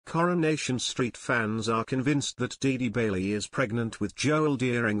Coronation Street fans are convinced that Dee-Dee Bailey is pregnant with Joel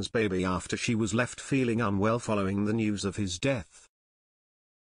Deering's baby after she was left feeling unwell following the news of his death.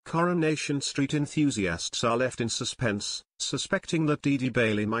 Coronation Street enthusiasts are left in suspense, suspecting that Dee-Dee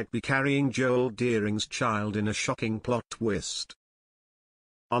Bailey might be carrying Joel Deering's child in a shocking plot twist.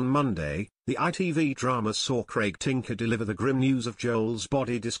 On Monday, the ITV drama saw Craig Tinker deliver the grim news of Joel's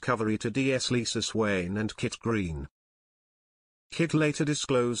body discovery to DS Lisa Swain and Kit Green. Kit later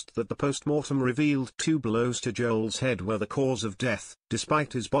disclosed that the post-mortem revealed 2 blows to Joel's head were the cause of death,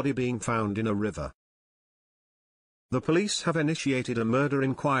 despite his body being found in a river. The police have initiated a murder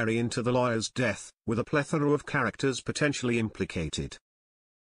inquiry into the lawyer's death, with a plethora of characters potentially implicated.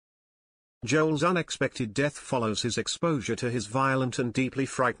 Joel's unexpected death follows his exposure to his violent and deeply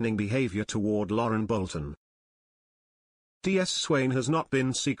frightening behavior toward Lauren Bolton. DS Swain has not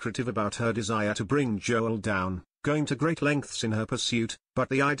been secretive about her desire to bring Joel down, going to great lengths in her pursuit, but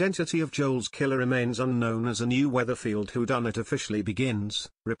the identity of Joel's killer remains unknown as a new Weatherfield whodunit officially begins,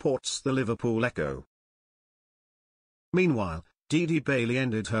 reports the Liverpool Echo. Meanwhile, Dee-Dee Bailey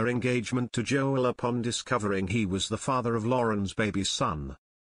ended her engagement to Joel upon discovering he was the father of Lauren's baby son.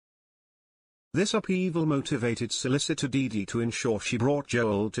 This upheaval motivated solicitor Dee-Dee to ensure she brought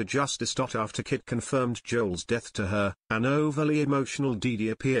Joel to justice. After Kit confirmed Joel's death to her, an overly emotional Dee-Dee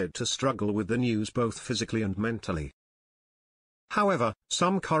appeared to struggle with the news both physically and mentally. However,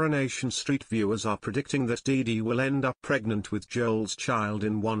 some Coronation Street viewers are predicting that Dee-Dee will end up pregnant with Joel's child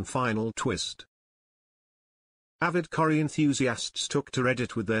in one final twist. Avid Corrie enthusiasts took to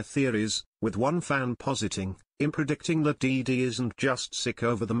Reddit with their theories, with one fan positing, predicting that Dee-Dee isn't just sick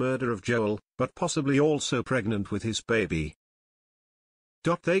over the murder of Joel, but possibly also pregnant with his baby.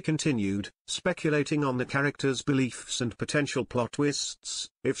 They continued, speculating on the character's beliefs and potential plot twists.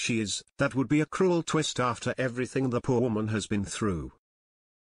 If she is, that would be a cruel twist after everything the poor woman has been through.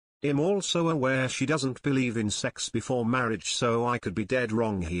 I'm also aware she doesn't believe in sex before marriage, so I could be dead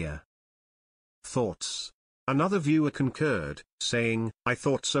wrong here. Thoughts? Another viewer concurred, saying, I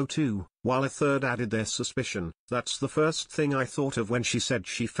thought so too, while a third added their suspicion. That's the first thing I thought of when she said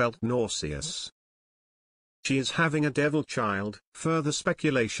she felt nauseous. She is having a devil child. Further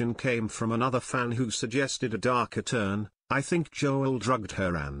speculation came from another fan who suggested a darker turn. I think Joel drugged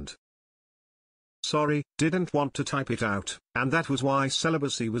her and... Sorry, didn't want to type it out, and that was why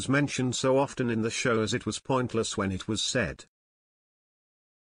celibacy was mentioned so often in the show, as it was pointless when it was said.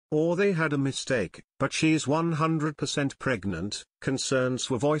 Or they had a mistake, but she is 100% pregnant. Concerns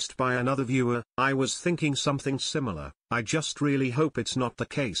were voiced by another viewer. I was thinking something similar. I just really hope it's not the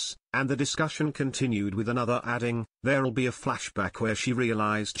case. And the discussion continued with another adding, there'll be a flashback where she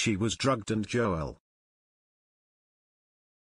realized she was drugged and Joel